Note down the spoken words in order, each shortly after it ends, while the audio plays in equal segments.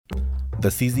The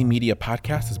CZ Media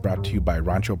podcast is brought to you by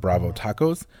Rancho Bravo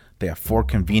Tacos. They have 4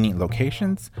 convenient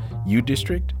locations: U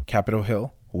District, Capitol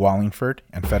Hill, Wallingford,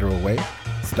 and Federal Way.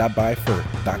 Stop by for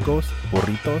tacos,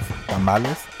 burritos,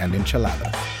 tamales, and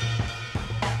enchiladas.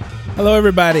 Hello,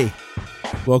 everybody.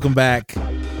 Welcome back.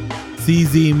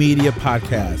 CZ Media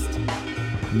podcast.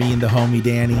 Me and the homie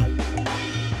Danny.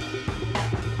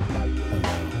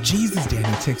 Hello. Jesus,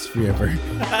 Danny takes forever.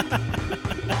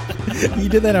 You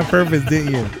did that on purpose,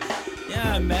 didn't you?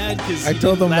 Yeah, I'm mad because I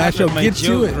told them Masho, get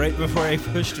to it right before I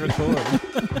pushed record.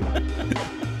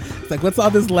 It's like, what's all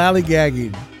this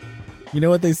lollygagging? You know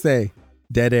what they say?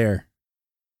 Dead air.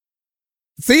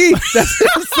 See? That's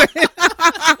what I'm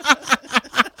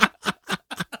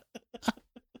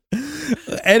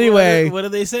saying. Anyway. What do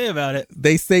they say about it?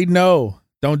 They say no.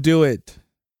 Don't do it.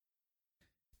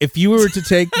 If you were to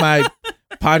take my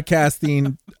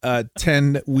podcasting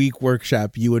 10-week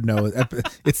workshop, you would know.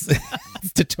 It's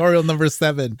tutorial number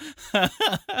 7.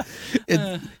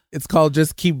 It's called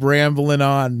Just Keep Rambling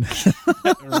On.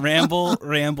 ramble,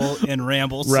 and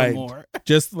ramble some more.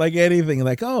 Just like anything.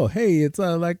 Like, oh, hey, it's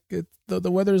the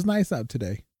weather is nice out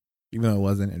today. Even though it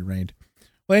wasn't, it rained.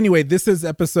 Well, anyway, this is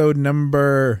episode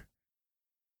number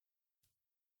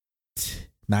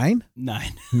 9?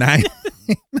 9.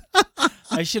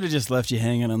 I should have just left you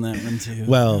hanging on that one too.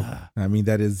 Well, I mean,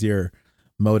 that is your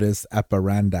modus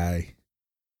operandi,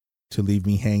 to leave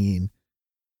me hanging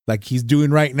like he's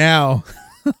doing right now.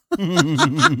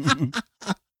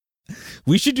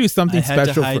 We should do something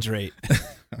special. To hydrate.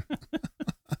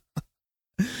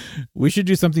 We should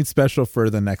do something special for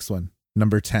the next one,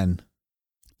 number 10.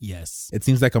 Yes. It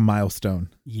seems like a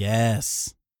milestone.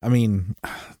 Yes. I mean,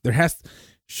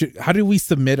 how do we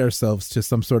submit ourselves to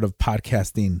some sort of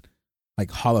podcasting,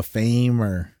 like Hall of Fame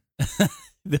or?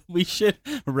 We should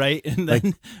write and then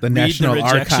like the National read the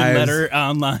rejection Archives letter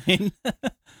online.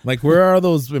 Like, where are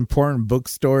those important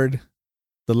books stored?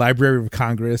 The Library of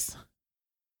Congress.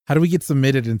 How do we get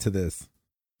submitted into this?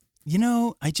 You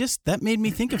know, that made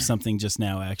me think of something just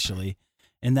now, actually.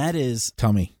 And that is,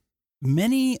 tell me.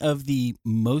 Many of the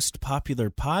most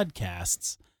popular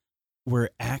podcasts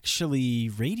were actually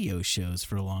radio shows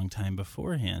for a long time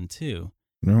beforehand, too.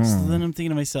 No. So then I'm thinking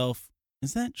to myself,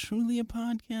 is that truly a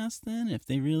podcast then? If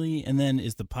they really, and then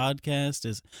is the podcast,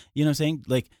 you know what I'm saying?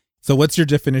 Like, so what's your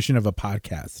definition of a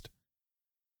podcast?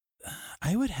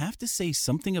 I would have to say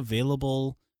something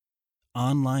available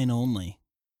online only.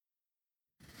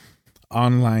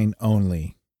 Online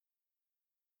only.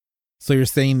 So you're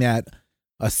saying that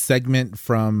a segment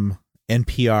from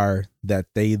NPR that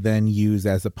they then use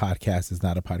as a podcast is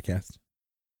not a podcast?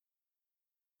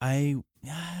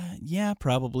 Yeah,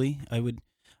 probably.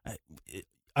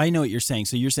 I know what you're saying.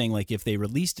 So you're saying, like, if they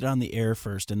released it on the air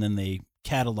first and then they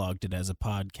cataloged it as a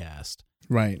podcast.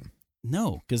 Right.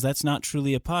 No, because that's not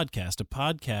truly a podcast. A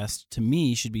podcast, to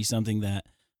me, should be something that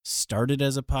started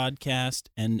as a podcast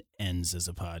and ends as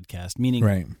a podcast. Meaning,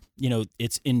 right. You know,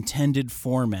 its intended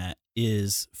format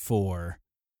is for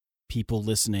people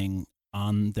listening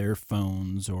on their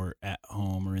phones or at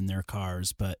home or in their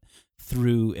cars, but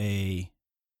through a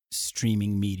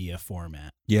streaming media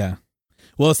format. Yeah.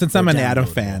 Well, since I'm an Adam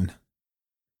fan,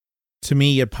 to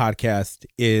me, a podcast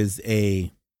is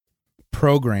a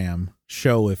program,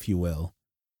 show, if you will,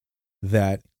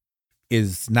 that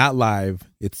is not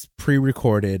live. It's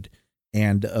pre-recorded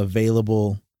and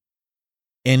available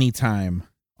anytime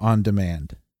on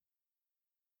demand.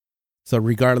 So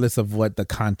regardless of what the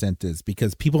content is,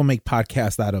 because people make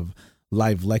podcasts out of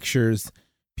live lectures,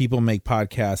 people make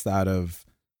podcasts out of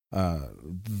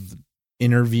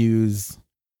interviews,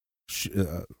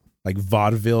 like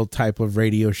vaudeville type of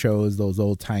radio shows, those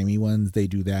old timey ones. They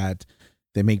do that.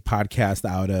 They make podcasts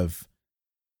out of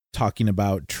talking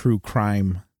about true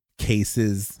crime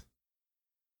cases,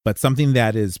 but something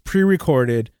that is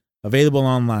pre-recorded, available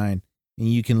online, and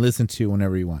you can listen to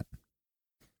whenever you want.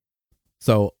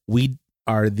 So we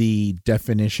are the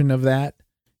definition of that.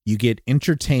 You get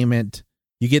entertainment.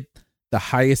 You get the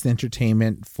highest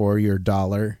entertainment for your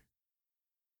dollar,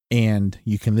 and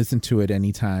you can listen to it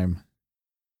anytime.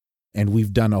 And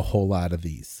we've done a whole lot of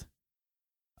these.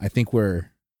 I think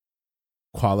we're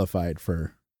qualified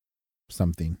for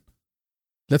something.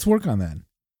 Let's work on that.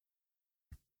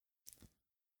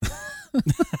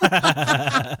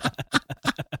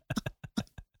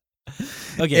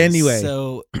 Okay. Anyway.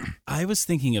 So I was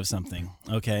thinking of something.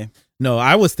 Okay. No,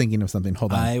 I was thinking of something.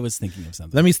 Hold on. I was thinking of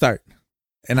something. Let me start.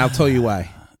 And I'll tell you why.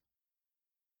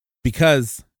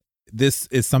 Because this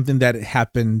is something that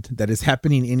is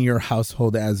happening in your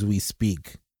household as we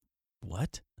speak.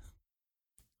 What?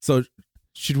 So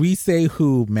should we say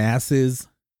who Mass is?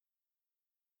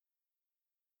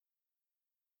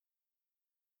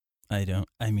 I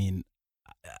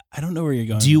don't know where you're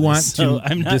going. Do you with want this, so to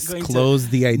I'm not disclose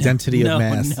the identity of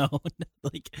Mass? No.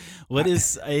 Like, what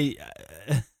is I?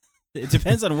 It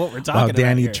depends on what we're talking Wow, about.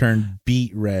 Danny here. turned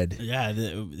beet red. Yeah,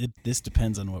 this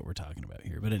depends on what we're talking about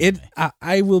here. But anyway.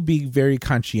 I will be very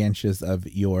conscientious of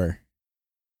your.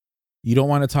 You don't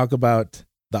want to talk about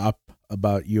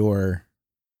about your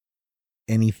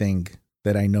anything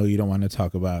that I know you don't want to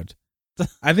talk about.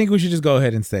 I think we should just go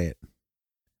ahead and say it.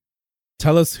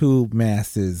 Tell us who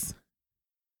Mass is.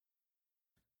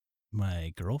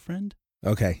 My girlfriend?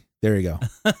 Okay, there you go.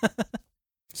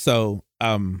 So,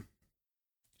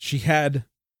 she had...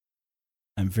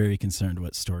 I'm very concerned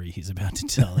what story he's about to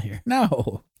tell here.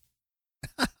 No.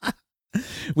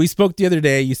 We spoke the other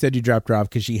day. You said you dropped her off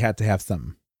because she had to have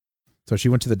something. So she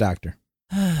went to the doctor.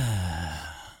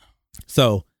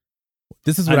 So,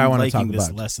 this is what I want to talk about. I'm liking about.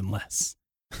 this less and less.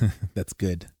 That's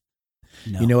good.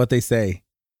 No. You know what they say?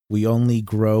 We only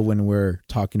grow when we're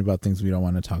talking about things we don't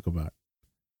want to talk about.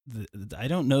 I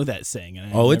don't know that saying.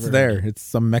 It's there. It's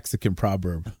some Mexican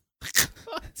proverb.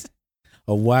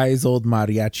 A wise old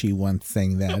mariachi once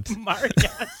sang that.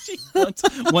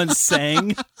 Mariachi once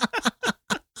sang.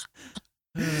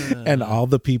 And all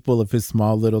the people of his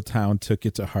small little town took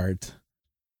it to heart,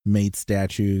 made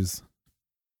statues.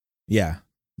 Yeah,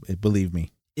 believe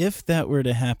me. If that were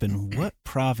to happen, what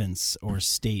province or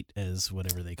state, as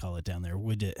whatever they call it down there,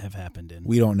 would it have happened in?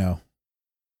 We don't know.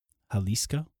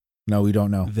 Jalisco? No, we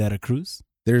don't know. Veracruz?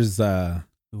 There's a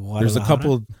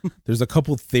couple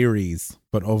theories,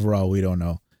 but overall we don't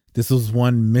know. This was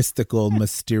one mystical,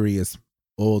 mysterious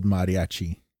old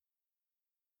mariachi.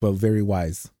 But very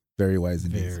wise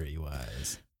indeed. Very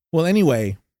wise. Well,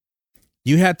 anyway,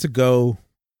 you had to go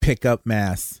pick up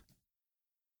Mass.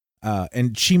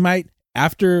 And she might,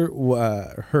 after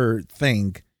her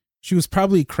thing, she was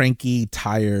probably cranky,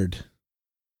 tired,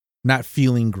 not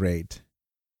feeling great.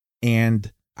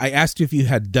 And I asked you if you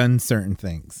had done certain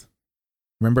things.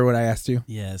 Remember what I asked you?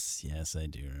 Yes, I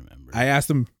do remember. I asked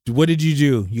him, what did you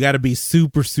do? You got to be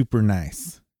super, super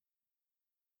nice.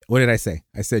 What did I say?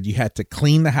 I said you had to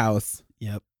clean the house.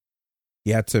 Yep.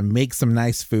 You had to make some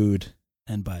nice food.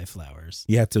 And buy flowers.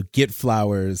 You had to get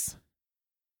flowers.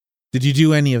 Did you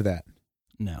do any of that?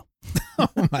 No. Oh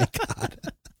my God.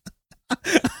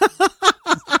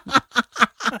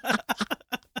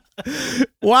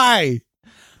 Why?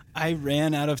 I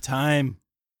ran out of time.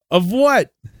 Of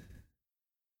what?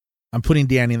 I'm putting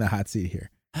Danny in the hot seat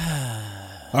here.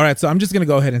 All right, so I'm just going to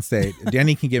go ahead and say it.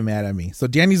 Danny can get mad at me. So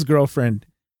Danny's girlfriend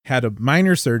had a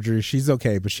minor surgery. She's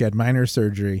okay, but she had minor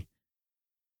surgery,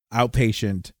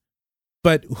 outpatient.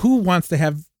 But who wants to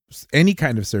have any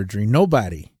kind of surgery?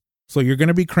 Nobody. So you're going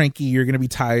to be cranky. You're going to be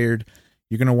tired.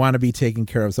 You're going to want to be taken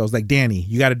care of. So I was like, Danny,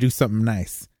 you got to do something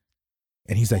nice.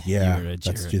 And he's like, yeah,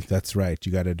 that's right.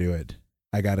 You got to do it.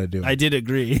 I got to do it. I did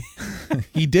agree.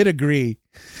 He did agree.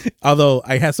 Although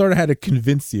I sort of had to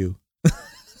convince you.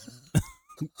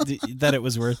 That it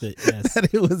was worth it, yes.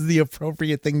 That it was the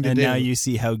appropriate thing to do. And now you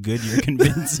see how good your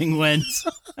convincing went.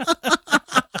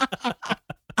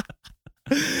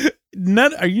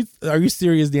 Are you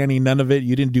serious, Danny? None of it?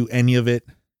 You didn't do any of it?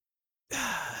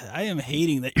 I am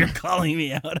hating that you're calling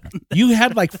me out on that. You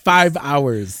had like 5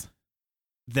 hours.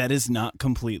 That is not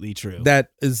completely true. That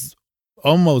is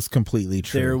almost completely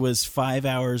true. There was 5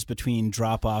 hours between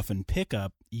drop off and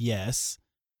pickup, yes,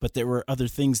 but there were other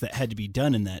things that had to be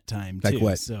done in that time too. Like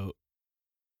what? So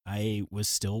I was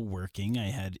still working. I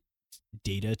had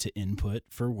data to input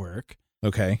for work.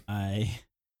 Okay. I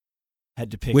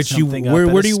had to pick something up where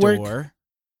at do you store. work?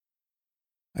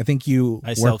 I think you I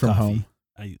work sell from coffee. home.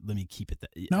 Let me keep it that.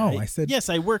 No, I said yes.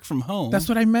 I work from home. That's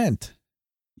what I meant.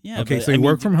 Yeah. Okay, but, so you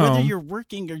work from home. Whether you're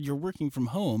working or you're working from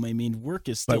home, I mean, work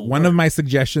is still. But one of my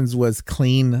suggestions was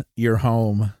clean your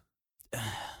home.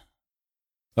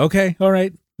 Okay, all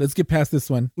right. Let's get past this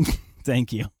one.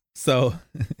 Thank you. So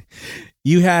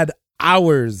you had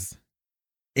hours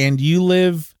and you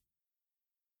live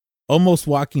almost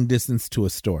walking distance to a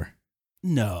store.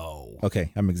 No.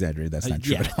 Okay, I'm exaggerating. That's not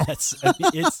true at all.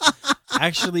 It's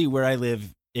actually where I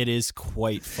live. It is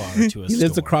quite far to a store. He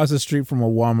lives across the street from a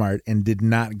Walmart and did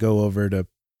not go over to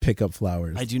pick up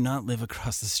flowers. I do not live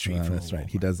across the street from that's a right.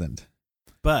 Walmart. He doesn't.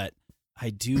 But I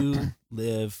do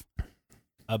live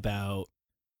about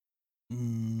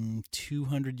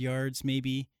 200 yards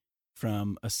maybe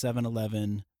from a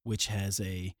 7-Eleven, which has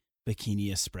a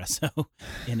Bikini Espresso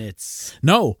in its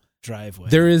driveway.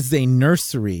 There is a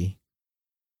nursery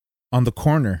on the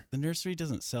corner. The nursery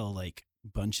doesn't sell like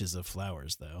bunches of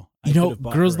flowers, though. You know,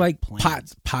 girls like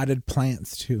potted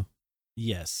plants too.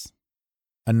 Yes.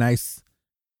 A nice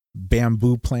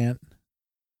bamboo plant.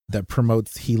 that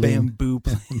promotes healing. Bamboo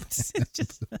plants.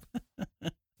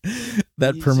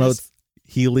 That He's promotes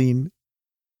healing.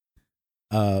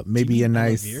 Maybe Do you a mean aloe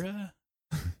nice. vera?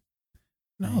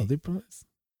 No, they promote.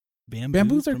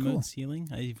 Bamboos are cool. promotes healing.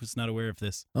 I was not aware of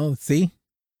this. Oh, see,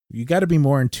 you got to be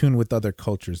more in tune with other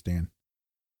cultures, Dan.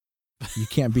 You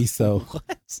can't be so.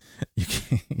 What?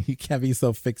 You can't be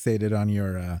so fixated on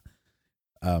your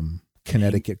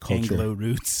Connecticut culture. Anglo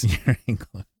roots. Your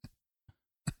Anglo.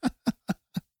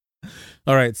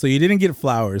 All right, so you didn't get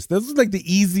flowers. This was like the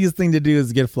easiest thing to do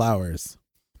is get flowers.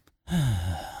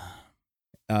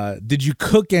 Did you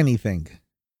cook anything?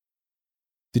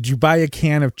 Did you buy a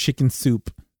can of chicken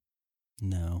soup?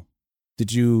 No.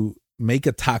 Did you make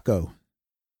a taco?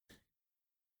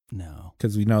 No.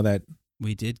 Because we know that.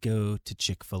 We did go to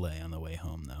Chick-fil-A on the way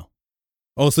home, though.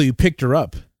 Oh, so you picked her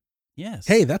up. Yes.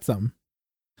 Hey, that's something.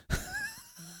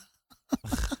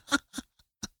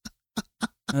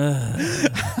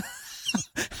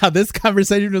 How this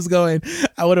conversation was going,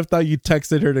 I would have thought you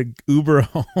texted her to Uber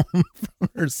home from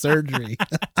her surgery.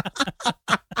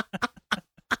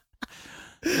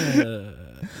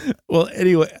 Well,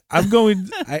 anyway, I'm going.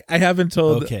 I haven't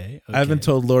told. Okay. I haven't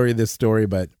told Lori this story,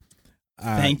 but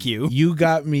Thank you. You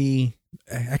got me.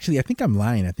 Actually, I think I'm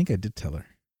lying. I think I did tell her.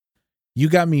 You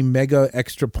got me mega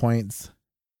extra points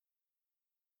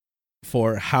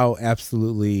for how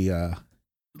absolutely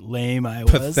lame I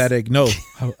was. pathetic. No,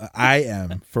 how I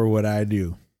am for what I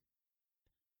do.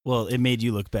 Well, it made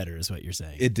you look better, is what you're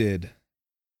saying. It did.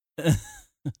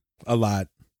 A lot.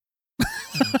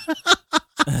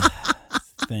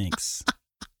 Thanks.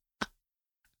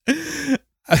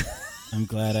 I'm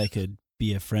glad I could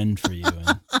be a friend for you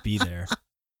and be there.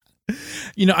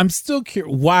 You know, I'm still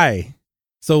curious. Why?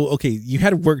 So, okay, you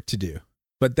had work to do,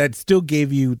 but that still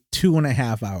gave you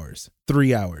 2.5 hours,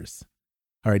 3 hours.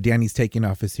 All right, Danny's taking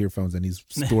off his earphones and he's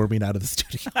storming out of the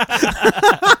studio.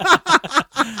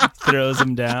 Throws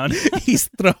him down. He's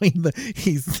throwing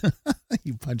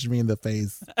you punched me in the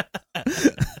face.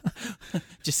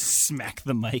 Just smack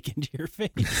the mic into your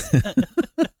face.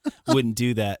 Wouldn't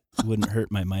do that. Wouldn't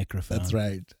hurt my microphone. That's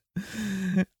right.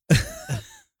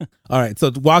 All right,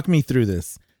 so walk me through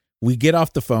this. We get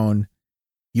off the phone.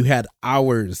 You had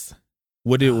hours.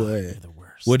 You're the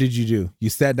worst. What did you do? You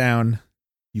sat down.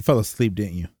 You fell asleep,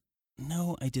 didn't you?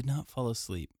 No, I did not fall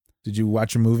asleep. Did you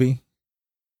watch a movie?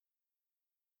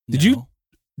 Did No.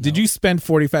 Did you spend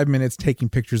 45 minutes taking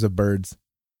pictures of birds?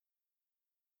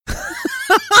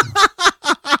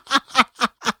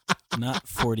 Not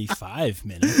 45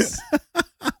 minutes.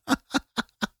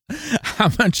 How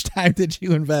much time did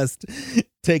you invest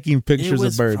taking pictures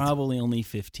of birds? It was probably only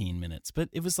 15 minutes, but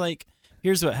it was like,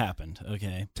 here's what happened,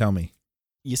 okay? Tell me.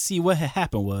 You see, what had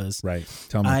happened was Right.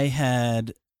 Tell me. I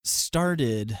had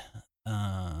started,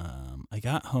 I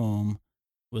got home,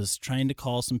 was trying to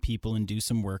call some people and do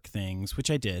some work things,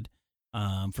 which I did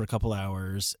for a couple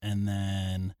hours, and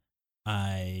then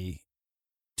I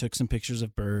took some pictures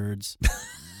of birds,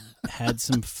 had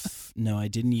some, no, I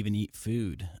didn't even eat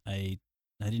food. I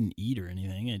didn't eat or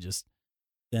anything.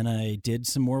 Then I did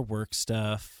some more work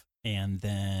stuff, and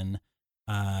then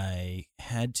I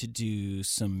had to do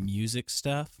some music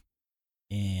stuff,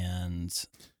 and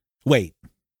Wait.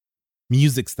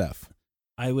 Music stuff.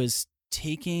 I was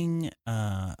taking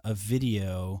a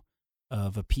video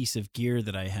of a piece of gear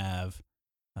that I have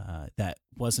that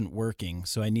wasn't working,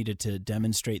 so I needed to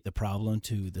demonstrate the problem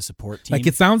to the support team. Like,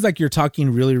 it sounds like you're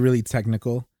talking really, really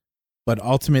technical, but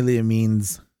ultimately it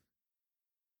means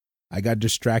I got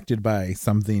distracted by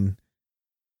something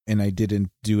and I didn't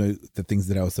do the things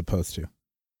that I was supposed to.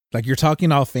 Like, you're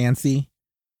talking all fancy,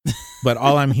 but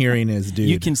all I'm hearing is, dude.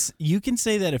 You can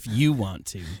say that if you want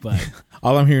to, but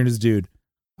all I'm hearing is, dude,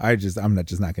 I'm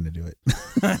not going to do it.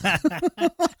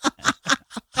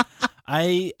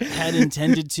 I had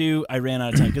intended to. I ran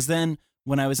out of time because then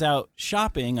when I was out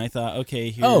shopping, I thought, okay,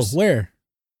 here's. Oh, where?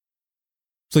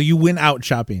 So you went out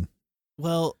shopping.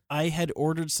 Well, I had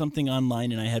ordered something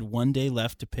online and I had 1 day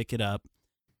left to pick it up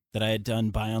that I had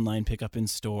done buy online, pick up in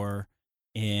store.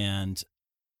 And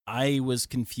I was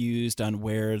confused on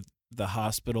where the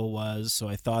hospital was. So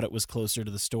I thought it was closer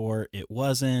to the store. It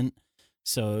wasn't.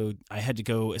 So I had to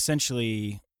go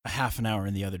essentially a half an hour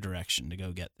in the other direction to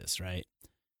go get this, right?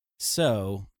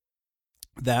 So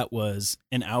that was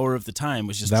an hour of the time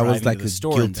was just that driving was like to the a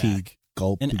store and guilty back.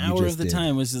 gulp. An hour of the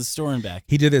time was the store and back.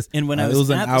 He did this. And when I it was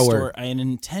an at the hour. store, I had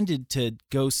intended to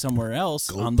go somewhere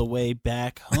else Gulp. on the way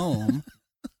back home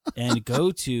and go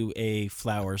to a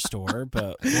flower store.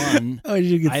 But one, Oh,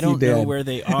 you can I see don't know Dad. where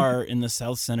they are in the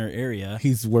South Center area.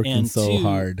 He's working And so two,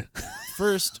 hard.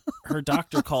 First, her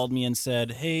doctor called me and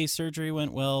said, hey, surgery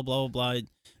went well, blah, blah, blah.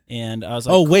 And I was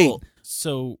like, Oh, wait. cool.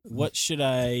 So what should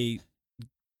I,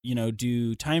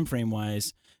 do time frame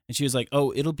wise? And she was like,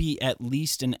 oh, it'll be at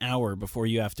least an hour before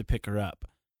you have to pick her up,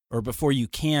 or before you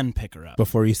can pick her up.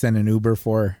 Before you send an Uber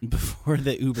for? Before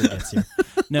the Uber gets here.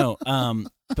 No.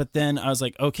 But then I was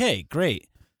like, okay, great.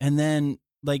 And then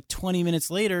like 20 minutes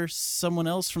later, someone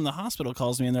else from the hospital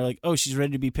calls me and they're like, oh, she's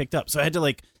ready to be picked up. So I had to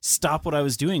like stop what I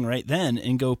was doing right then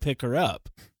and go pick her up.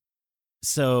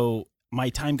 So my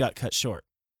time got cut short.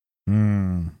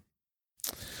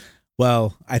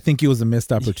 Well, I think it was a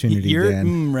missed opportunity. Your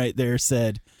Dan. right there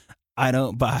said, I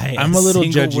don't buy I'm a little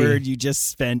single judgy. word you just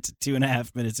spent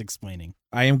 2.5 minutes explaining.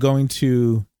 I am going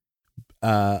to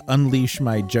unleash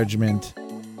my judgment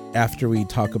after we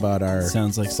talk about our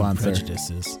Sounds like sponsor. some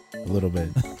prejudices. A little bit.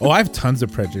 Oh, I have tons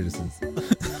of prejudices.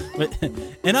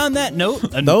 And on that note,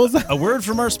 a word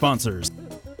from our sponsors.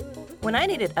 When I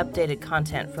needed updated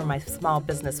content for my small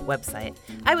business website,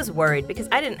 I was worried because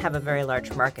I didn't have a very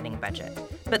large marketing budget.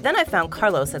 But then I found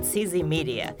Carlos at CZ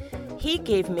Media. He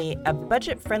gave me a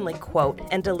budget-friendly quote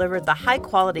and delivered the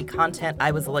high-quality content I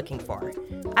was looking for.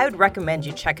 I would recommend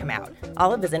you check him out.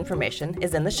 All of his information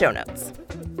is in the show notes.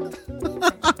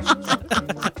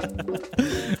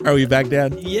 Are we back,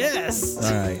 Dad? Yes.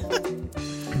 All right.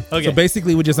 Okay. So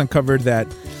basically, we just uncovered that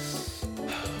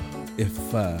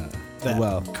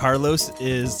Carlos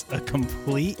is a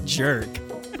complete jerk.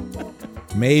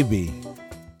 Maybe,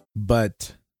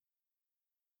 but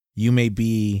you may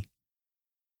be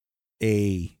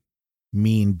a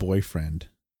mean boyfriend.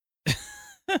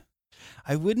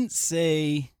 I wouldn't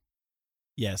say.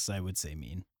 Yes, I would say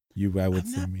mean. I would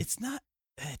say mean. It's not.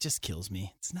 It just kills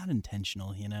me. It's not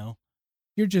intentional,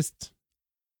 You're just.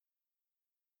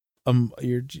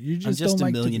 You just I'm just don't a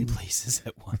like million places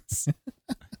at once.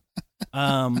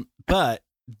 But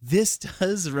this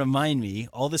does remind me.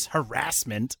 All this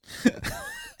harassment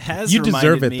has you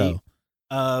deserve reminded it me though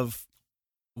of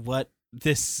what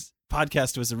this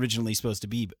podcast was originally supposed to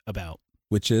be about.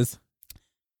 Which is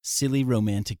silly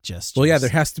romantic gestures. Well, yeah, there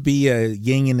has to be a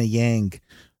yin and a yang,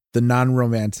 the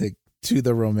non-romantic to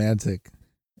the romantic.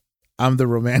 I'm the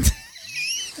romantic.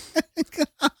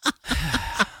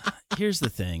 Here's the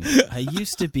thing. I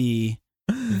used to be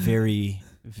very,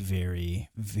 very,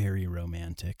 very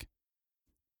romantic.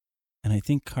 And I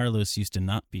think Carlos used to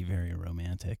not be very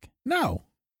romantic. No.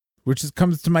 Which just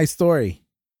comes to my story.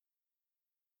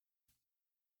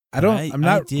 I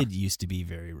did used to be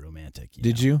very romantic.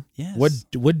 Did you? Yes.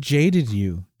 What jaded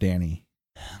you, Danny?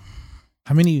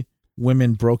 How many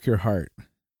women broke your heart?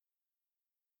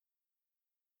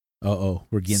 Uh-oh,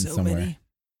 we're getting somewhere. Many.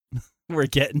 We're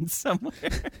getting somewhere.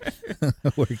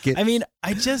 I mean,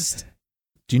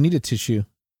 Do you need a tissue?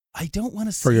 I don't want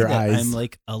to say for your that eyes. I'm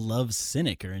like a love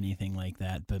cynic or anything like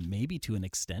that, but maybe to an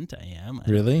extent I am.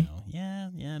 Really? Yeah,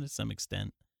 to some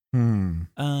extent.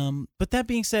 But that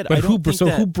being said, but I don't think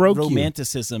that who broke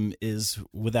romanticism is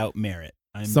without merit.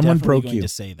 I'm Someone definitely broke going you to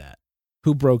say that.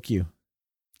 Who broke you?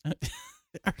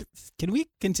 Can we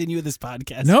continue this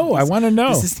podcast? No, I want to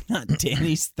know. This is not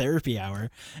Danny's therapy hour.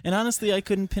 And honestly, I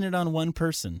couldn't pin it on one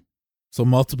person. So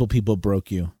multiple people broke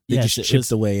you. They Yes, just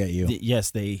chipped away at you.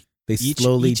 Yes, they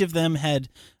slowly. Each of them had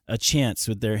a chance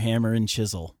with their hammer and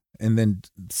chisel. And then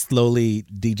slowly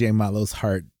DJ Malo's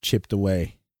heart chipped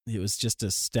away. It was just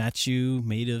a statue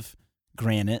made of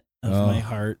granite of my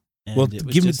heart. And Well,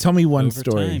 it was tell me one over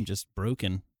story. Time, just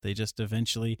broken. They just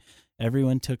eventually,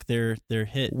 everyone took their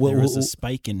hit. Well, there was a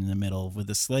spike in the middle with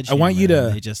a sledgehammer. I want you to.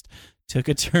 They just took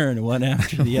a turn one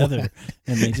after the other,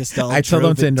 and they just all. I told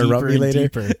him to interrupt me later,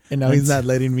 deeper, and now he's not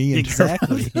letting me interrupt.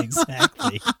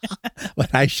 Exactly.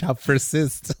 But I shall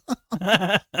persist.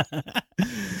 And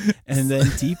then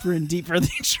deeper and deeper they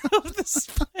drove the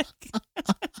spike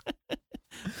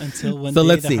until one day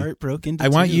let's the see. heart broke into I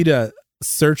want two. you to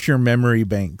search your memory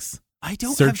banks. I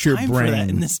don't search have your time for that brain.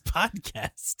 in this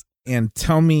podcast. And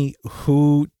tell me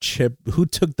who took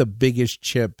the biggest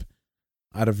chip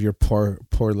out of your poor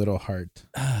little heart.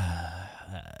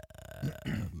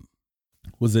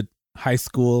 Was it high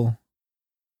school?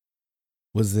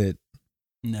 Was it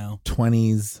No.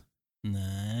 20s?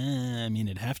 Nah, I mean,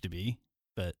 it'd have to be,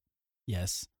 but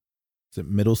yes. Is it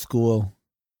middle school?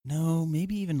 No,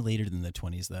 maybe even later than the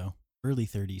 20s, though. Early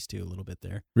 30s, too, a little bit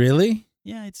there. Really?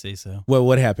 Yeah, I'd say so. Well,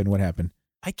 what happened? What happened?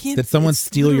 I can't. Did someone it's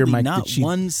steal your literally mic? Not Did she-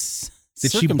 one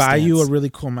Did she buy you a circumstance. really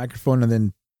cool microphone and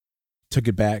then took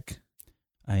it back?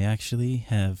 I actually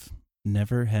have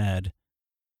never had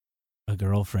a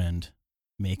girlfriend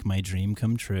make my dream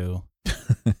come true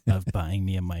of buying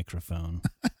me a microphone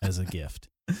as a gift.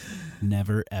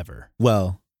 Never, ever.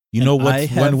 Well, You know what's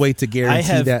one way to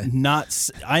guarantee that?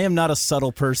 I am not a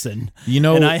subtle person. You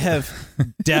know, and I have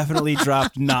definitely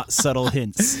dropped not subtle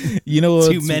hints. You know,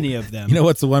 too many of them. You know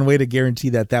what's the one way to guarantee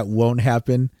that won't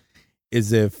happen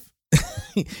is if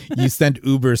you send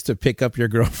Ubers to pick up your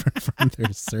girlfriend from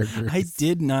their surgery. I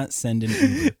did not send an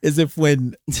Uber. Is if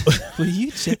when will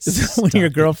you just when your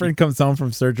girlfriend comes home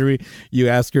from surgery, you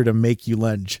ask her to make you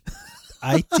lunch.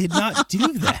 I did not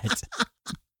do that.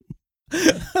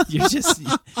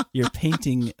 You're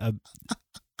painting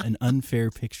an unfair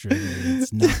picture of me.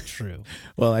 It's not true.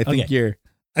 Well, I think you're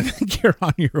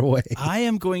on your way. I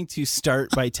am going to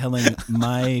start by telling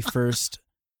my first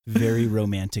very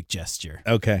romantic gesture.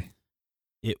 Okay.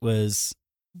 It was,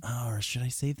 or should I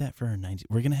save that for our 90s?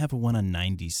 We're going to have one on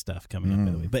 90s stuff coming up,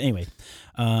 by the way. But anyway.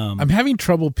 I'm having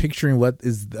trouble picturing what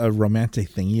is a romantic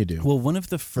thing you do. Well, one of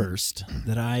the first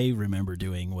that I remember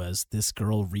doing was this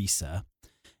girl, Risa.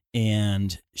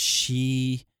 And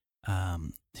she,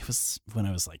 it was when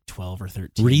I was like 12 or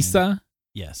 13. Risa?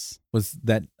 Yes. Was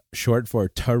that short for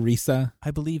Teresa? I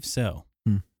believe so.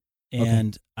 Okay.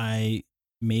 And I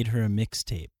made her a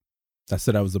mixtape. That's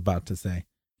what I was about to say.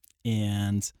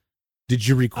 And did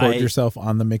you record yourself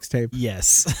on the mixtape?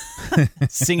 Yes.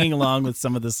 Singing along with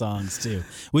some of the songs too,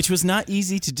 which was not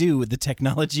easy to do with the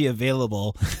technology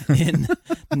available in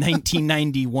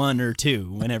 1991 or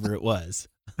 2, whenever it was.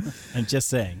 I'm just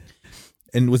saying.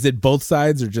 And was it both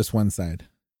sides or just one side?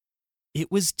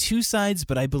 It was 2 sides,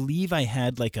 but I believe I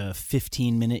had like a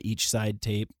 15-minute each side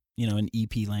tape, an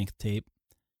EP length tape.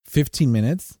 15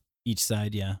 minutes? Each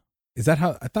side, yeah. Is that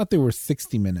how? I thought they were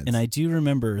 60 minutes. And I do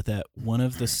remember that one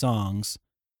of the songs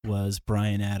was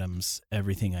Bryan Adams'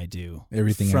 Everything I Do.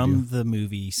 From the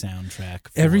movie soundtrack.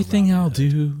 Everything I'll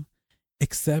do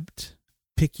except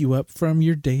pick you up from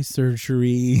your day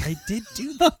surgery. I did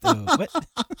do that, though. What?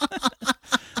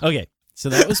 Okay, so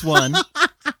that was one.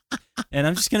 And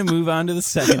I'm just going to move on to the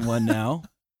second one now,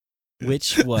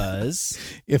 which was...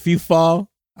 If you fall,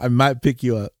 I might pick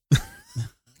you up.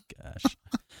 Gosh.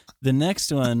 The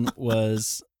next one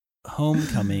was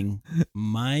homecoming.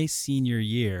 My senior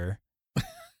year,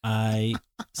 I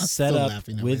set up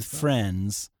with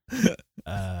friends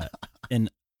an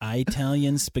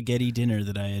Italian spaghetti dinner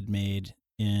that I had made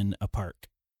in a park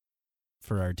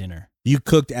for our dinner. You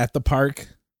cooked at the park?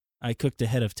 I cooked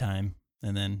ahead of time,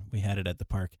 and then we had it at the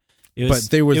park. It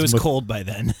was cold by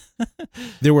then.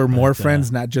 There were more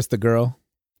friends, not just the girl?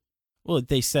 Well,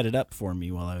 they set it up for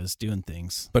me while I was doing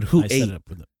things. But who ate? Set it up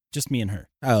with them. Just me and her.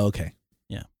 Oh, okay.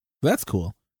 Yeah. That's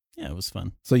cool. Yeah, it was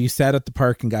fun. So you sat at the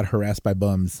park and got harassed by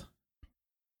bums?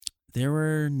 There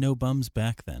were no bums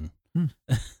back then.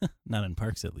 Not in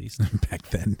parks, at least. Back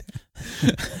then.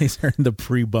 These are in the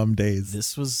pre-bum days.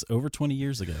 This was over 20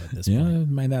 years ago at this point. point. Yeah, it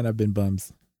might not have been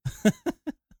bums.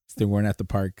 They weren't at the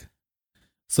park.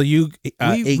 So you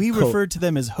we referred to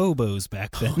them as hobos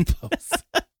back then.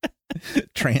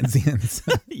 Transients.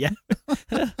 Yeah.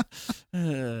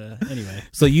 Anyway.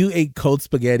 So you ate cold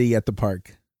spaghetti at the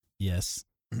park? Yes.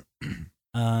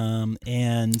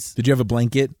 And did you have a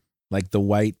blanket, like the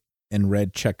white and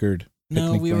red checkered?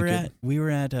 No, we were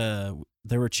at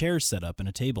there were chairs set up and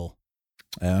a table.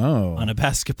 Oh. On a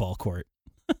basketball court.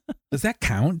 Does that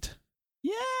count?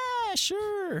 Yeah,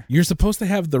 sure. You're supposed to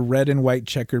have the red and white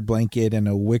checkered blanket and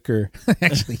a wicker.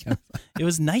 Actually, it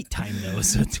was nighttime though,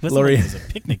 so it wasn't like it was a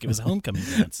picnic. It was a homecoming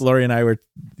dance. Lori and I were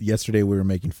yesterday. We were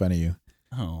making fun of you.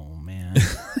 Oh man.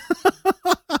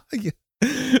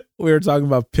 We were talking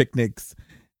about picnics,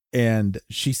 and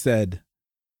she said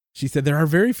there are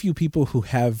very few people who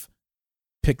have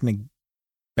picnic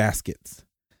baskets.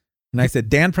 And I said,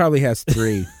 Dan probably has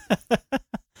 3.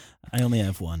 I only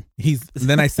have 1.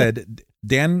 Then I said,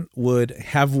 Dan would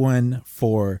have one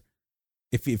for,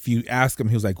 if you ask him,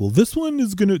 he was like, well, this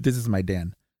is my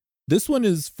Dan. This one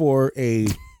is for a.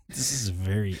 This is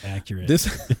very accurate. This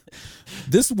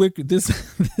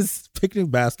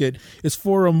picnic basket is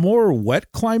for a more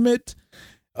wet climate.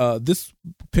 This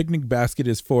picnic basket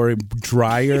is for a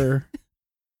drier.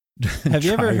 Have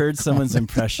you ever heard someone's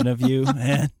impression of you?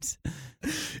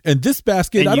 And this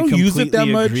basket, I don't use it that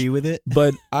much. Agree with it,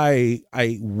 but I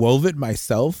wove it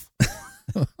myself.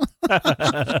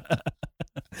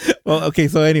 Well, okay.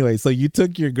 So anyway, so you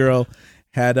took your girl,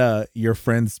 had your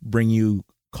friends bring you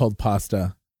cold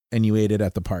pasta, and you ate it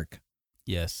at the park.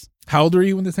 Yes. How old were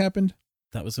you when this happened?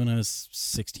 That was when I was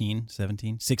 16.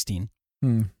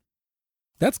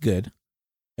 That's good.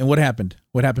 And what happened?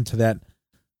 What happened to that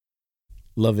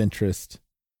love interest?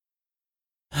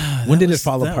 When did it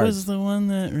fall apart? That was the one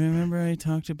that, remember I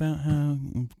talked about how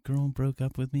a girl broke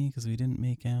up with me because we didn't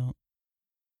make out.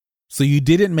 So you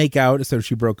didn't make out, so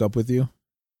she broke up with you?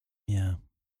 Yeah.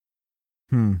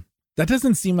 That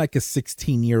doesn't seem like a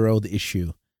 16-year-old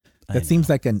issue. That seems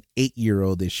like an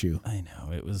 8-year-old issue. I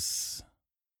know. It was.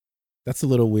 That's a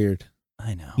little weird.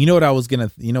 I know. You know what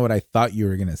I thought you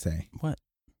were gonna say? What?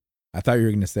 I thought you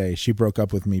were gonna say she broke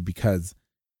up with me because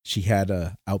she had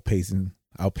a outpatient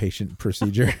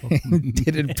procedure and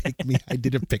didn't pick me. I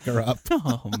didn't pick her up.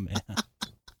 Oh man.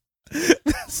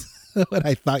 That's what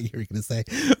I thought you were gonna say.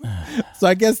 So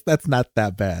I guess that's not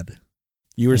that bad.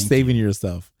 You were saving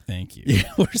yourself. Thank you. You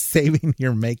were saving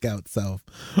your makeout self.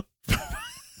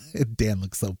 Dan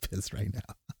looks so pissed right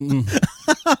now.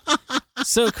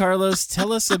 So, Carlos,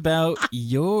 tell us about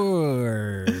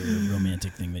your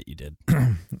romantic thing that you did.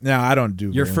 No, I don't do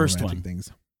your first one.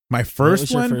 Things. My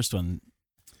first one? Your first one?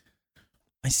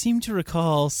 I seem to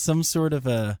recall some sort of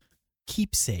a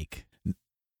keepsake.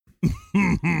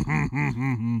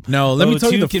 No, let me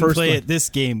tell you the can first play one. at this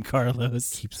game,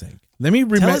 Carlos. Keepsake. Let me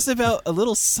tell us about a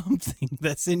little something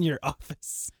that's in your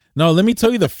office. No, let me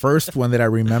tell you the first one that I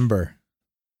remember.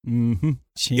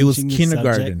 It was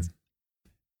kindergarten.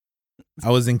 I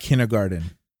was in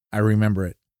kindergarten. I remember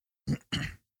it.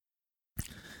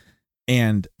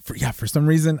 And for some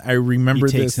reason, I remember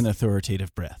he takes this. An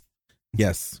authoritative breath.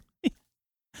 Yes.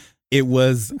 It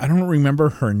was, I don't remember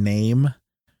her name,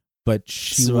 but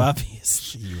she was,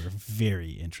 obviously you were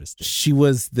very interested. She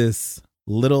was this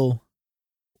little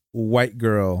white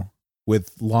girl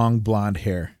with long blonde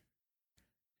hair.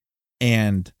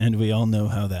 And we all know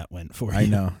how that went for you. I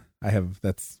know. I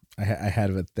had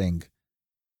a thing.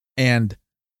 And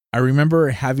I remember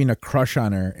having a crush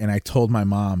on her, and I told my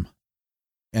mom.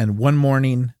 And one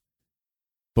morning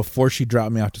before she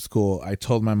dropped me off to school, I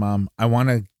told my mom, I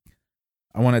want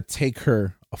to take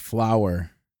her a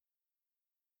flower.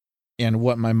 And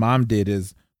what my mom did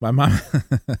is, my mom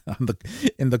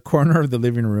in the corner of the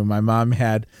living room, my mom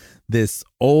had this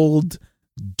old,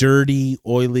 dirty,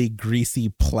 oily, greasy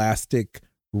plastic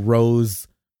rose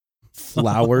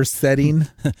flower setting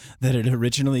that had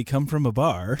originally come from a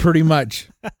bar. Pretty much.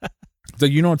 So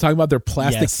you know what I'm talking about? They're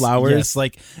plastic flowers.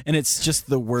 Yes, and it's just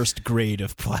the worst grade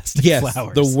of plastic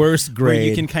flowers. The worst grade. Where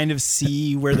you can kind of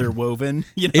see where they're woven,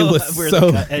 where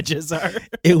the cut edges are.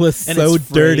 It was so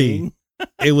dirty.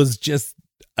 It was just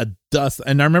a dust.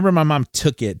 And I remember my mom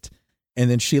took it, and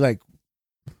then she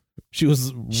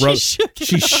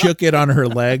shook it on her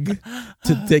leg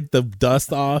to take the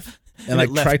dust off, and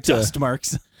like tried to dust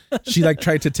marks. She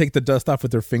tried to take the dust off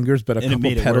with her fingers, but a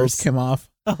couple petals came off.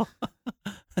 Oh.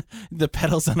 The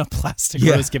petals on a plastic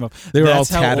rose came off. They were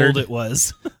That's all tattered. How old it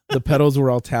was. The petals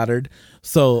were all tattered.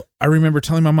 So I remember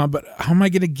telling my mom, but how am I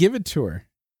going to give it to her?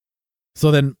 So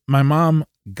then my mom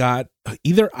got,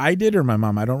 either I did or my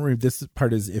mom, I don't remember, this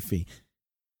part is iffy.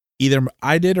 Either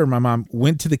I did or my mom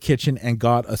went to the kitchen and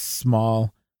got a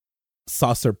small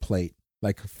saucer plate,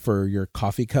 like for your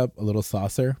coffee cup, a little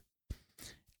saucer.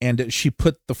 And she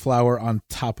put the flower on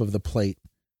top of the plate.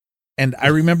 And I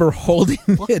remember holding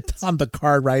it on the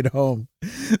car ride home,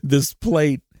 this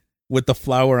plate with the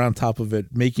flower on top of it,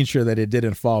 making sure that it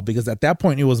didn't fall. Because at that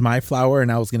point, it was my flower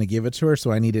and I was going to give it to her.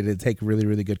 So I needed to take really,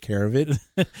 really good care of it.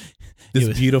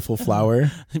 This beautiful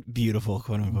flower. Beautiful,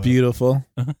 quote unquote. Beautiful.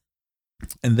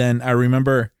 And then I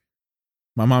remember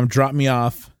my mom dropped me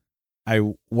off.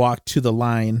 I walked to the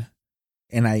line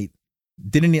and I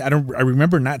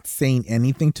remember not saying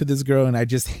anything to this girl, and I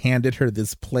just handed her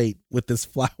this plate with this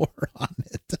flower on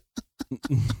it.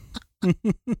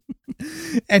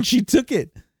 And she took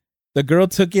it. The girl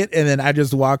took it, and then I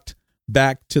just walked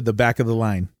back to the back of the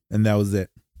line, and that was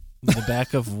it. The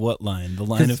back of what line? The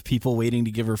line of people waiting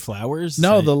to give her flowers?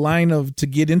 No, the line to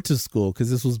get into school,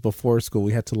 because this was before school.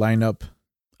 We had to line up.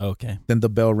 Okay. Then the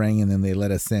bell rang, and then they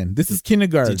let us in. This is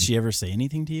kindergarten. Did she ever say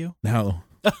anything to you? No.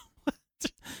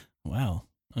 Wow.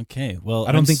 Okay. Well,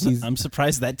 I'm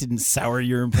surprised that didn't sour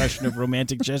your impression of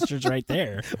romantic gestures right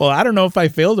there. Well, I don't know if I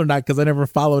failed or not because I never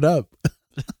followed up.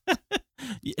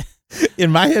 Yeah. In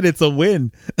my head, it's a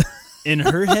win. In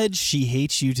her head, she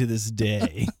hates you to this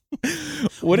day.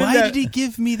 Why did he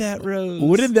give me that rose?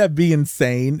 Wouldn't that be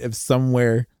insane if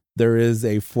somewhere there is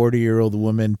a 40-year-old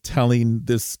woman telling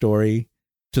this story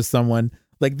to someone?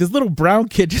 Like, this little brown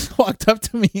kid just walked up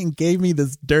to me and gave me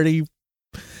this dirty,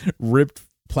 ripped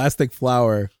plastic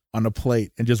flower on a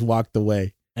plate and just walked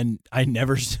away. And he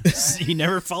never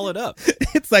followed up.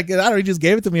 It's like, I don't know, he just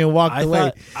gave it to me and walked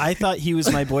away. I thought he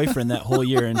was my boyfriend that whole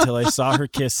year until I saw her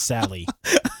kiss Sally.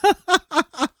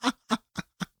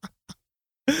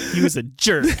 He was a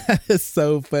jerk. That is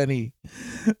so funny.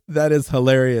 That is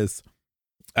hilarious.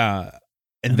 And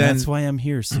then that's why I'm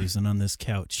here, Susan, on this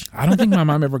couch. I don't think my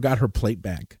mom ever got her plate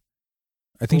back.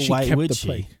 I think Well, she why kept would the she?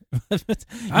 plate.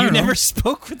 You don't never know.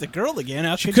 spoke with the girl again.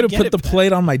 How She could could you have get put it the back?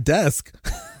 plate on my desk.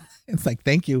 It's like,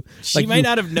 thank you. She Like might you-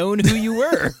 not have known who you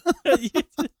were.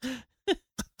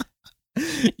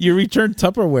 You return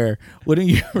Tupperware. Wouldn't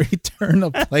you return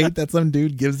a plate that some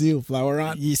dude gives you a flower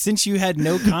on? Since you had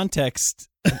no context,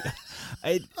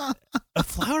 a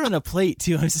flower on a plate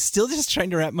too. I'm still just trying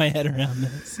to wrap my head around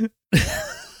this.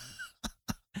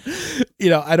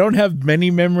 I don't have many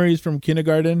memories from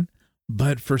kindergarten,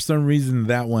 but for some reason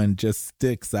that one just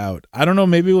sticks out. I don't know.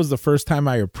 Maybe it was the first time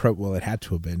well, it had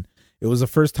to have been. It was the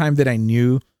first time that I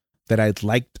knew that I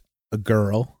liked a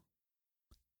girl.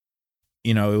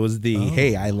 It was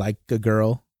hey, I like a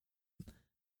girl.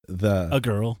 A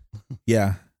girl.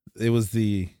 Yeah, it was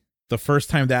the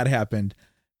first time that happened.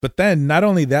 But then not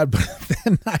only that, but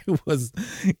then I was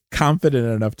confident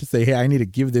enough to say, hey, I need to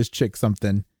give this chick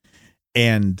something.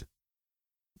 And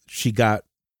she got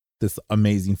this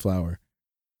amazing flower.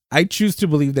 I choose to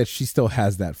believe that she still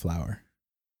has that flower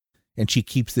and she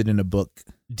keeps it in a book.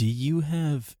 Do you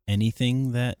have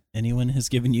anything that anyone has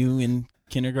given you in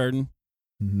kindergarten?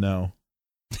 No.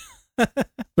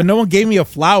 But no one gave me a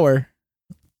flower.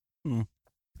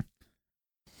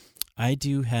 I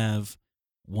do have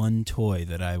one toy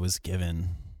that I was given.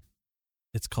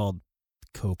 It's called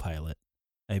Co-Pilot.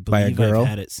 I By a believe girl? I've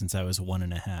had it since I was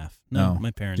 1.5. No,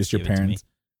 my parents Just your gave it to me. parents.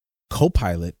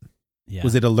 Co-Pilot. Yeah.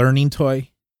 Was it a learning toy?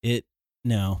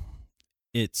 No.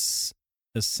 It's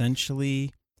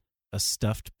essentially a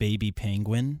stuffed baby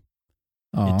penguin.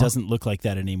 Aw. It doesn't look like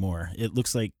that anymore. It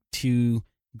looks like two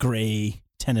gray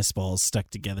tennis balls stuck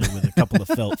together with a couple of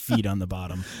felt feet on the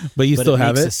bottom. But you still it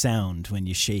have makes it? a sound when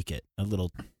you shake it. A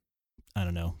little, I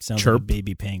don't know, sounds like Chirp? a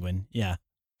baby penguin. Yeah.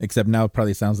 Except now it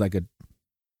probably sounds like a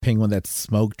penguin that's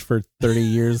smoked for 30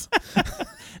 years.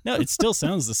 No, it still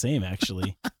sounds the same,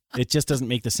 actually. It just doesn't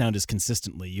make the sound as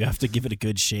consistently. You have to give it a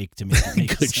good shake to make it make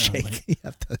Good a sound. shake. You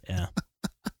have to- Yeah.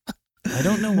 I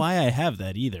don't know why I have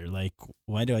that either. Like,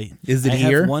 why do I? Is it I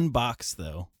here? have one box,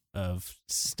 though, of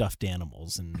stuffed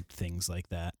animals and things like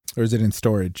that. Or is it in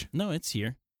storage? No, it's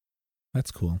here.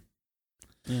 That's cool.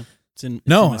 It's in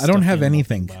No, my I don't stuffed have animal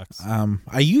anything. box.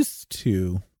 I used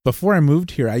to, before I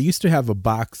moved here, I used to have a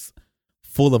box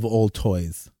full of old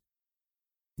toys.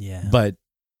 Yeah. But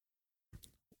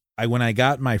when I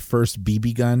got my first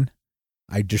BB gun,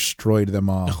 I destroyed them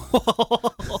all.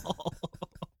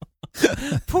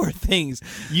 Poor things.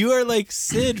 You are like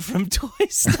Sid from Toy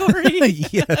Story.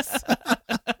 Yes.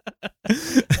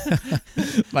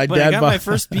 My When dad I got bought my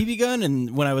first BB gun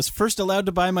and when I was first allowed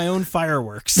to buy my own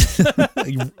fireworks.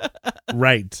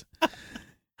 Right.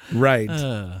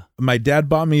 My dad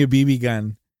bought me a BB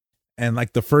gun, and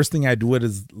like the first thing I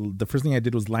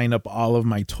did was line up all of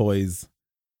my toys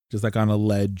just like on a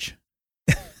ledge.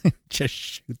 Just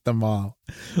shoot them all.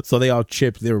 So they all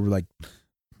chipped. They were like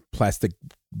plastic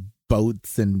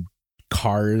boats and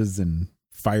cars and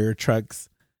fire trucks.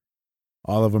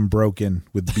 All of them broken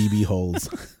with BB holes.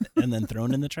 And then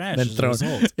thrown in the trash Then as thrown- a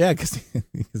result. Yeah, because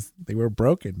they were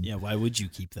broken. Yeah, why would you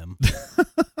keep them?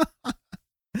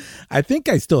 I think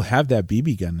I still have that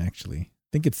BB gun, actually. I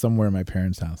think it's somewhere in my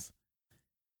parents' house.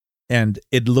 And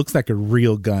it looks like a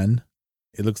real gun.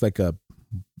 It looks like a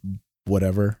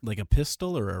whatever. Like a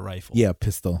pistol or a rifle? Yeah,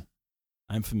 pistol.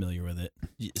 I'm familiar with it.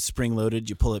 Spring loaded,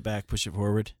 you pull it back, push it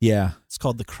forward. Yeah, It's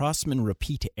called the Crossman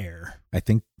Repeat Air. I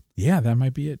think, yeah, that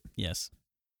might be it. Yes.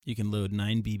 You can load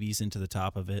 9 BBs into the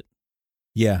top of it.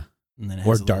 Yeah. And then it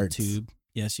Or has a little darts. tube.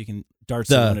 Yes, you can darts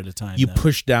one at a time. You though.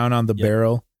 push down on the Yep.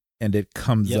 barrel and it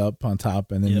comes Yep. up on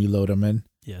top and then Yep. you load them in.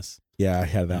 Yes. Yeah, I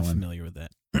had that I'm one. familiar with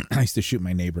that. I used to shoot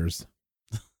my neighbors.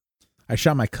 I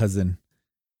shot my cousin.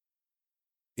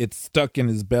 It stuck in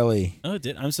his belly. Oh, it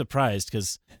did. I'm surprised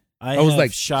because I was have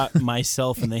like- shot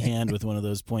myself in the hand with one of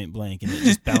those point blank and it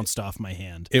just bounced off my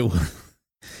hand.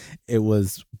 It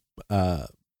was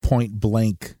point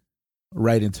blank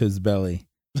right into his belly.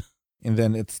 And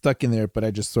then it stuck in there, but I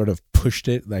just sort of pushed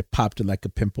it. I popped it like a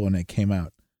pimple and it came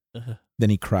out. Then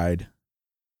he cried.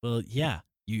 Well, yeah,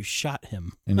 you shot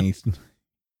him. And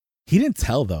he didn't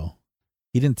tell, though.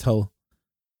 He didn't tell.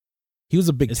 He was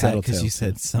a big Is that tattletale. because you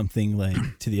said something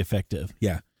like to the effect of,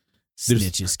 Yeah. There's-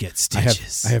 snitches get I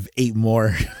stitches? have 8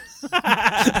 more.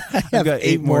 I have got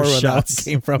 8 more where that shots.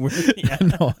 came from. Yeah.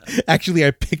 No, actually,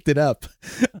 I picked it up.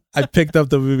 I picked up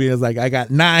the movie. I was like, I got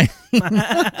 9.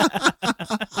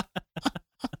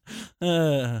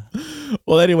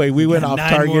 Well, anyway, we went off 9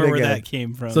 target more where again. that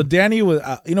came from. So Danny was,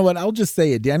 you know what? I'll just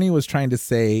say it. Danny was trying to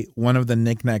say one of the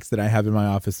knickknacks that I have in my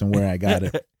office and where I got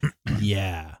it.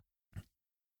 Yeah.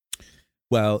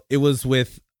 Well, it was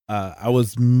with,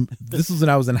 this was when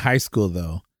I was in high school,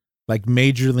 though. Like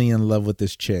majorly in love with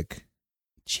this chick.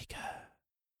 Chica.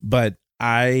 But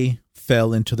I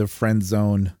fell into the friend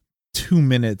zone 2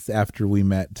 minutes after we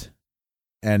met,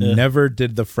 and never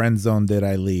did the friend zone did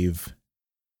I leave.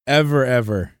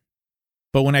 Ever.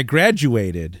 But when I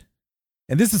graduated,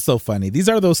 and this is so funny, these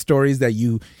are those stories that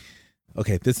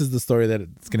okay, this is the story that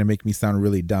it's going to make me sound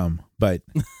really dumb, but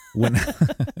when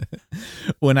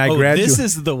I graduated, this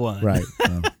is the one. Right.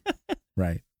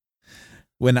 Right.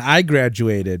 When I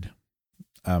graduated,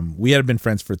 we had been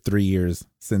friends for 3 years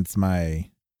since my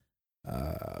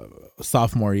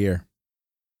sophomore year.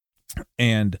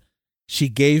 And she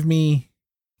gave me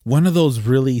one of those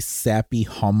really sappy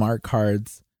Hallmark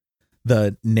cards,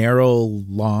 the narrow,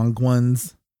 long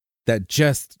ones that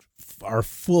just are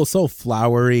so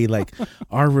flowery. Like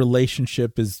our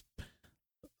relationship is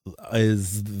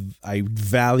I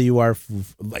value our,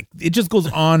 like, it just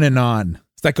goes on and on.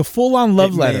 It's like a full on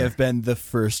love letter. May have been the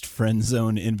first friend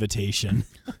zone invitation.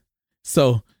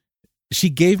 So she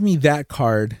gave me that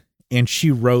card and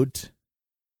she wrote,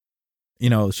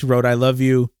 I love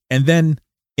you. And then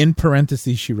in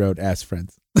parentheses, she wrote, as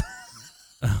friends.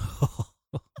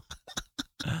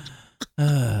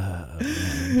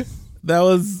 That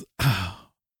was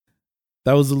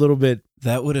a little bit.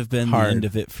 That would have been hard. The end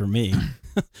of it for me.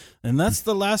 And that's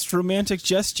the last romantic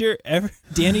gesture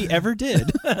Danny ever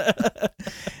did.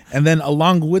 And then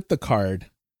along with the card,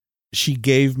 she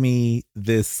gave me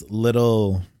this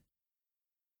little,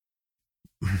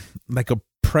 like a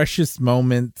Precious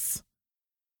Moments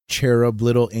cherub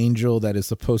little angel that is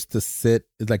supposed to sit.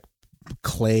 It's like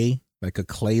clay, like a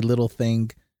clay little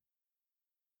thing.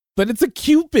 But it's a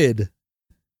Cupid.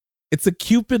 It's a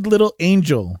Cupid little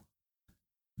angel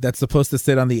that's supposed to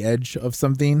sit on the edge of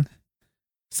something.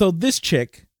 So this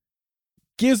chick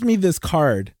gives me this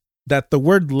card that the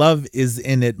word love is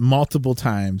in it multiple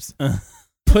times,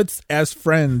 puts as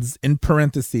friends in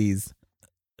parentheses,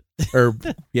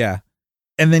 and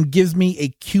then gives me a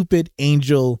Cupid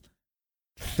angel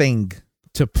thing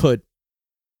to put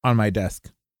on my desk.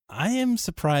 I am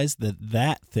surprised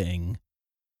that thing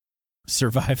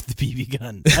survived the BB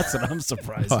gun. That's what I'm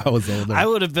surprised. I was older. I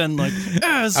would have been like,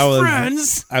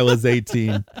 friends. I was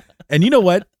 18. And you know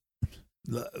what?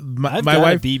 My wife,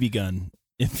 got a BB gun.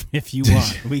 If you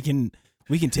want, we can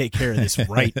take care of this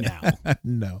right now.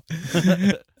 No.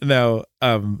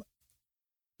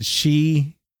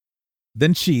 She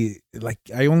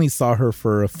I only saw her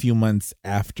for a few months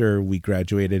after we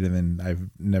graduated, and then I've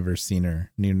never seen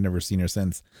her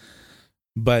since.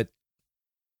 But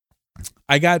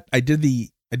I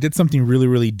did something really,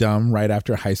 really dumb right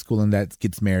after high school, and that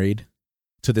gets married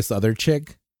to this other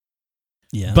chick.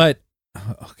 Yeah. But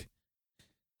okay.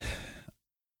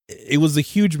 It was a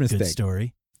huge mistake. Good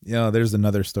story. There's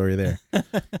another story there.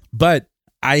 But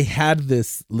I had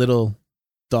this little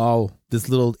doll, this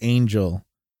little angel.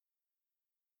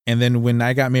 And then when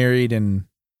I got married, and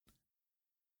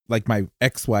like my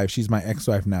ex-wife, she's my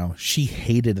ex-wife now, she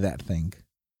hated that thing.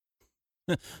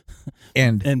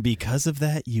 And because of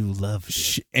that, you loved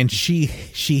it. She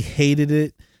hated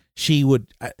it.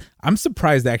 I'm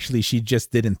surprised actually she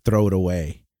just didn't throw it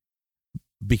away,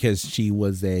 because she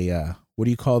was a what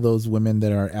do you call those women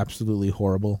that are absolutely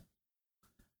horrible?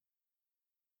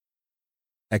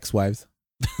 Ex-wives.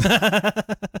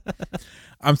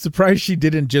 I'm surprised she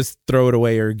didn't just throw it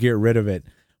away or get rid of it.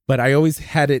 But I always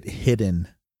had it hidden.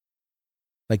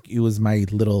 Like it was my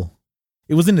little,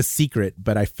 it wasn't a secret,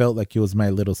 but I felt like it was my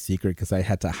little secret because I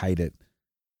had to hide it.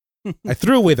 I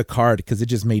threw away the card because it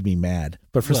just made me mad.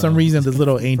 But for some reason, this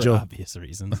little angel. For obvious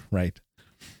reasons. Right.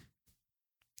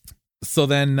 So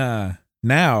then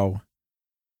now,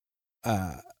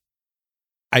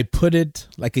 I put it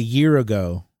like a year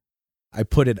ago. I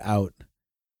put it out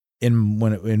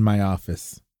in my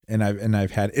office, and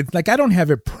I've had it's like I don't have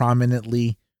it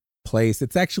prominently placed.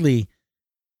 It's actually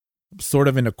sort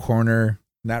of in a corner,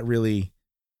 not really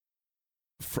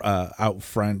out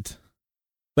front,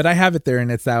 but I have it there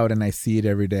and it's out and I see it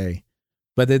every day.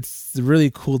 But it's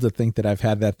really cool to think that I've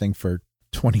had that thing for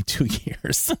 22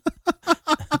 years.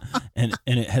 and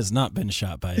it has not been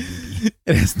shot by a BB.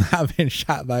 It has not been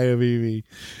shot by a BB.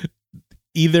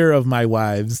 Either of my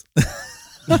wives.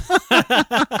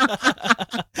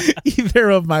 Either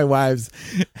of my wives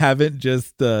haven't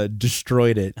just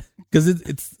destroyed it, because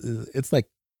it's like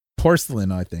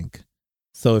porcelain, I think.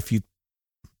 So if you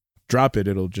drop it,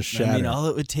 it'll just shatter. I mean, all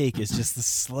it would take is just the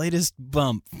slightest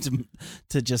bump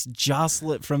to just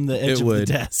jostle it from the edge of the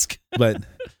desk. But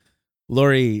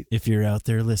Lori, if you're out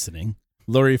there listening,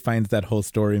 Lori finds that whole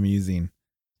story amusing.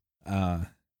 So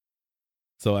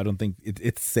I don't think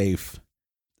it's safe.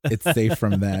 It's safe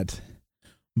from that.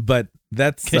 But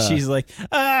that's because she's like,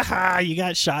 you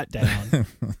got shot down.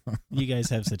 You guys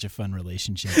have such a fun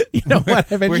relationship. You know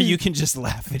what? Where you can just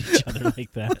laugh at each other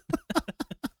like that.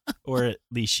 Or at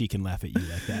least she can laugh at you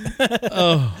like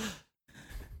that.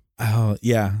 Oh,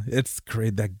 yeah. It's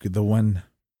great. That the one,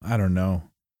 I don't know.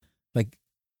 Like,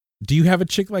 do you have a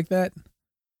chick like that?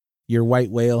 Your white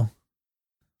whale?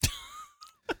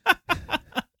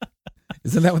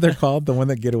 Isn't that what they're called? The one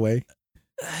that get away?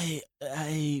 I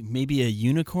maybe a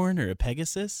unicorn or a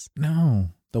Pegasus? No,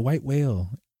 the white whale.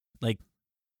 Like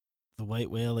the white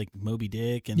whale, like Moby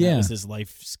Dick, and Yeah. that was his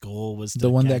life's goal, was to The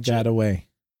one that catch got it. away.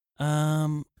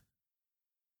 I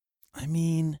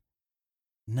mean,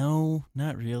 no,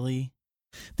 not really.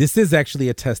 This is actually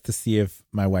a test to see if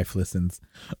my wife listens,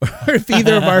 or if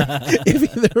either of our,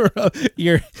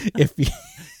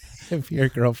 if your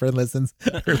girlfriend listens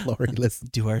or Lori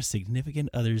listens. Do our significant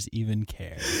others even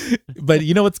care? But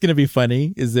you know what's gonna be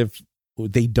funny is if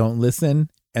they don't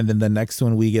listen, and then the next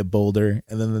one we get bolder,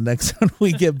 and then the next one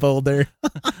we get bolder,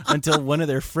 Until one of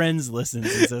their friends listens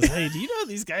and says, "Hey, do you know what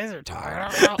these guys are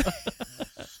talking about?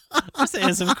 They're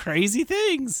saying some crazy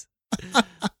things."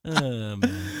 Oh,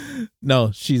 man.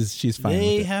 No, she's fine.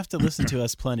 They with it. have to listen to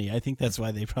us plenty. I think that's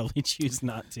why they probably choose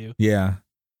not to. Yeah,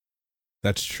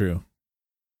 that's true.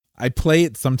 I play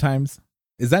it sometimes.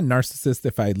 Is that narcissist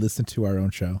if I listen to our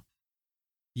own show?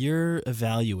 You're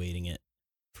evaluating it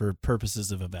for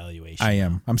purposes of evaluation. I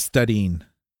am. I'm studying.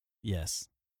 Yes.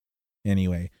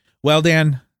 Anyway. Well,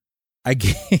 Dan, I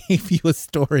gave you a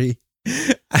story.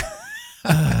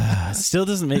 Still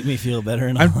doesn't make me feel better.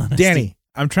 In all honesty. Danny,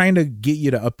 I'm trying to get you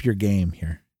to up your game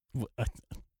here.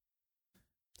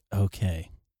 Okay.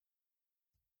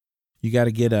 You got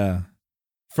to get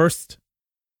first.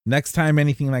 Next time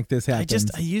anything like this happens,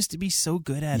 I used to be so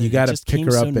good at it. You got to It just pick came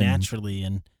her so up and naturally,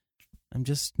 and I'm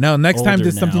just no. Next time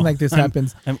older something now. like this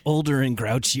happens, I'm older and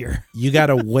grouchier. you got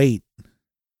to wait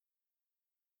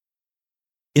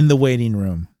in the waiting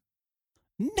room.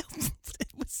 No,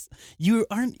 you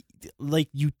aren't like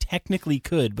you technically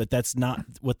could, but that's not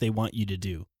what they want you to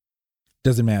do.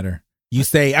 Doesn't matter. You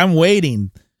say, "I'm waiting.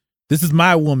 This is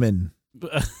my woman."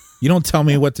 You don't tell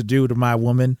me what to do to my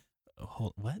woman.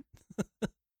 What?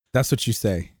 That's what you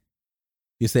say.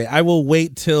 You say, "I will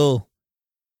wait till,"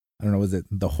 I don't know, was it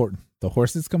the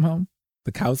horses come home?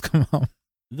 The cows come home?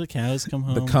 The cows come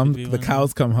home. The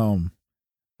cows come home.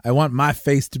 I want my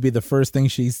face to be the first thing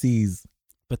she sees.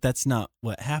 But that's not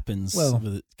what happens.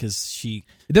 Well, because she.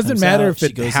 It doesn't comes matter out, if she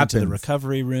it goes happens. into the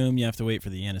recovery room. You have to wait for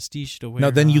the anesthesia to wear.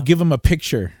 No, then you off. give them a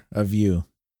picture of you.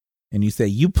 And you say,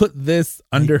 "You put this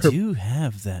under her." I do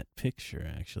have that picture,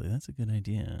 actually. That's a good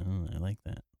idea. Oh, I like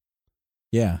that.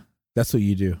 Yeah, that's what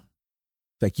you do.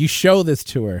 Like, you show this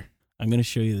to her. I'm going to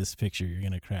show you this picture. You're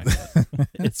going to crack up.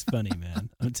 It's funny, man.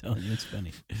 I'm telling you, it's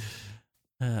funny.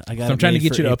 I got. So I'm trying to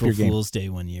get you to up April your game. Fool's Day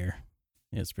one year.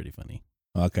 Yeah, it's pretty funny.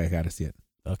 Okay, I got to see it.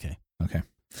 Okay. Okay.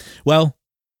 Well,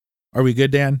 are we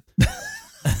good, Dan?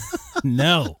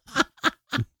 No.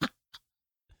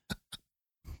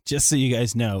 Just so you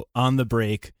guys know, on the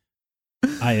break,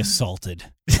 I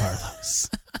assaulted Carlos.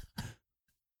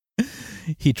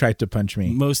 He tried to punch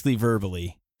me. Mostly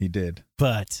verbally, He did.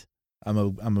 but I'm a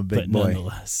big boy.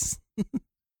 nonetheless,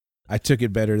 I took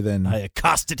it better than I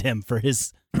accosted him for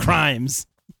his crimes.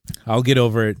 I'll get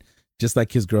over it. Just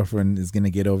like his girlfriend is going to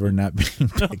get over not being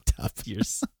picked up.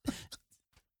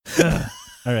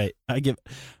 All right. All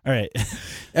right.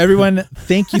 Everyone,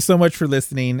 thank you so much for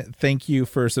listening. Thank you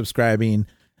for subscribing.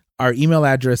 Our email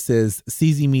address is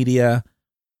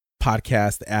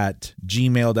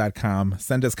czmediapodcast@gmail.com.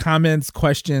 Send us comments,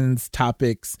 questions,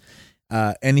 topics,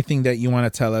 anything that you want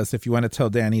to tell us. If you want to tell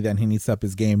Danny that he needs to up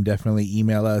his game, definitely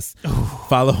email us.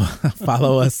 Follow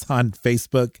us on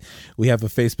Facebook. We have a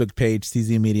Facebook page,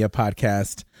 CZ Media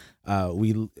Podcast.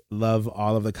 We love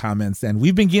all of the comments, and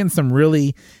we've been getting some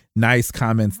really nice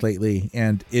comments lately,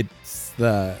 and it's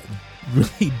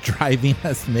really driving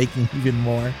us, making even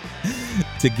more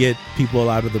to get people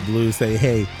out of the blue say,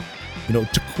 "Hey, you know,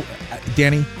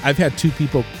 Danny, I've had 2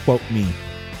 people quote me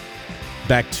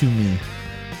back to me.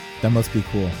 That must be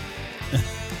cool."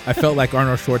 I felt like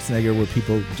Arnold Schwarzenegger, where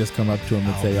people just come up to him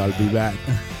and say, "I'll be back."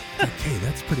 Okay,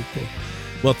 that's pretty cool.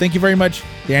 Well, thank you very much,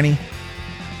 Danny.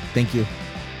 Thank you.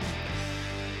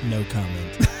 No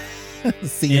comment.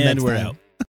 See you And next we're time. out.